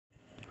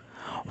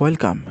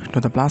Welcome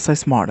to the plus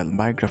size model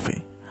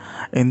biography.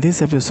 In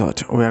this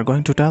episode, we are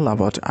going to tell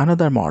about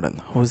another model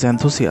who is an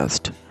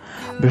enthusiast.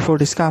 Before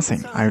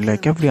discussing, I would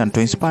like everyone to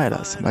inspire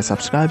us by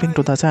subscribing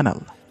to the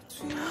channel.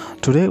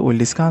 Today we'll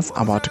discuss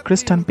about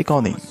Kristen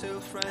Picone.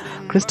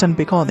 Kristen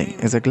Picone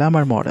is a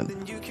glamour model,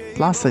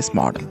 plus size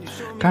model,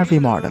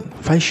 curvy model,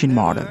 fashion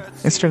model,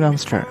 Instagram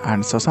star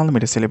and social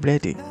media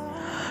celebrity.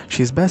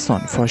 She is best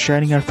known for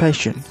sharing her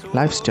fashion,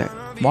 lifestyle,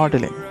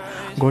 modeling,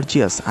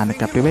 gorgeous and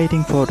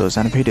captivating photos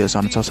and videos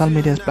on social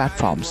media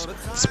platforms,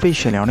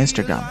 especially on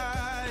Instagram.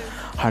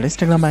 Her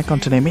Instagram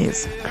account name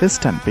is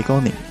Kristen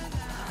Picone.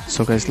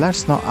 So guys,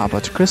 let's know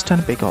about Kristen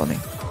Picone.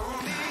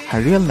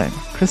 Her real name,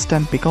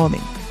 Kristen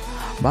Picone.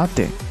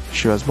 Birthday,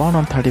 she was born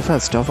on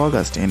 31st of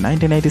August in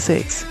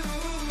 1986.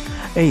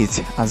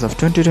 Age, as of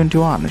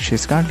 2021, she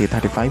is currently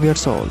 35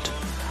 years old.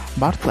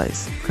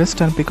 Birthplace,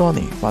 Kristen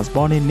Picone was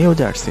born in New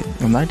Jersey,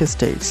 United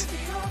States.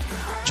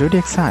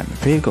 Zodiac sign,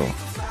 Virgo.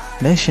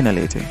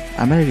 Nationality,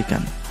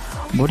 American.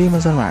 Body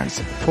measurements,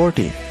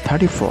 40,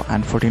 34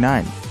 and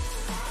 49.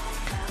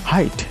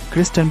 Height,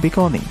 Kristen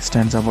Picone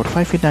stands about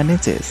 5 feet 9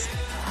 inches.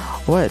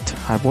 Weight,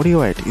 her body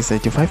weight is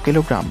 85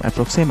 kg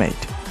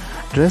approximate.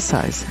 Dress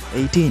size,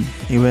 18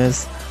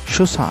 US.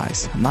 Shoe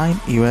size, 9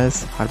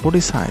 US. Her body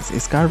size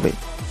is curvy.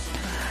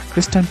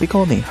 Kristen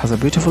Picone has a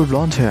beautiful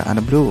blonde hair and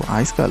a blue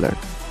eyes color.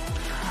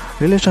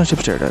 Relationship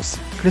status,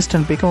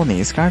 Kristen Picone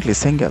is currently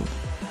single.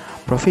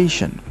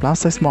 Profession,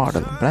 plus size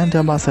model, brand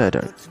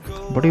ambassador,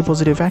 body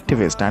positive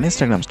activist and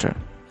Instagram star.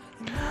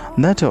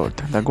 Net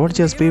worth, the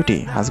gorgeous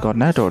beauty has got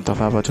net worth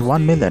of about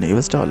 $1 million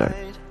US.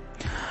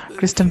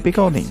 Kristen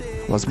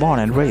Picone was born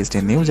and raised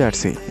in New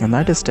Jersey,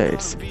 United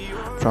States.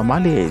 From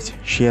early age,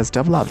 she has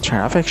developed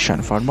her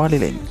affection for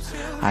modeling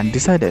and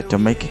decided to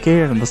make a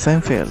career in the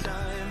same field.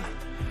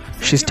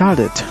 She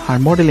started her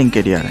modeling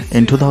career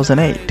in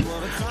 2008.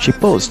 She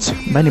posts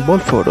many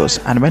bold photos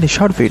and many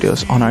short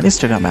videos on her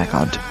Instagram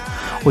account.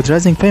 With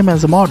rising fame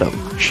as a model,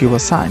 she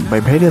was signed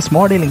by various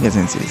modeling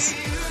agencies.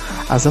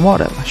 As a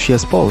model, she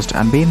has posed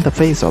and been the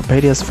face of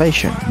various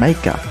fashion,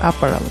 makeup,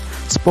 apparel,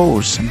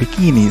 sports,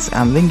 bikinis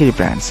and lingerie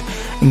brands,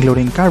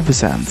 including Curvy,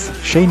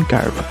 Shane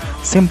Curve,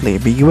 Simply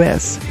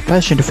BUS,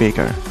 Fashion to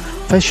Figure,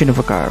 Fashion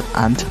to Curve,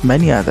 and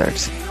many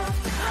others.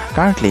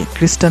 Currently,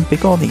 Kristen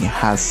Picone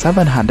has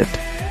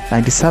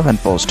 797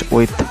 posts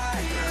with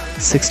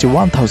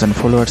 61,000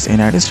 followers in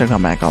her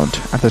Instagram account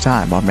at the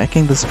time of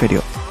making this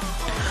video.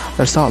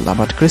 That's all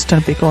about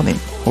Kristen Picone.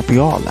 Hope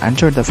you all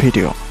enjoyed the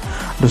video.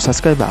 Do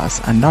subscribe us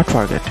and not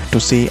forget to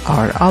see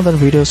our other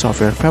videos of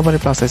your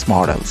favorite plus size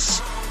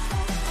models.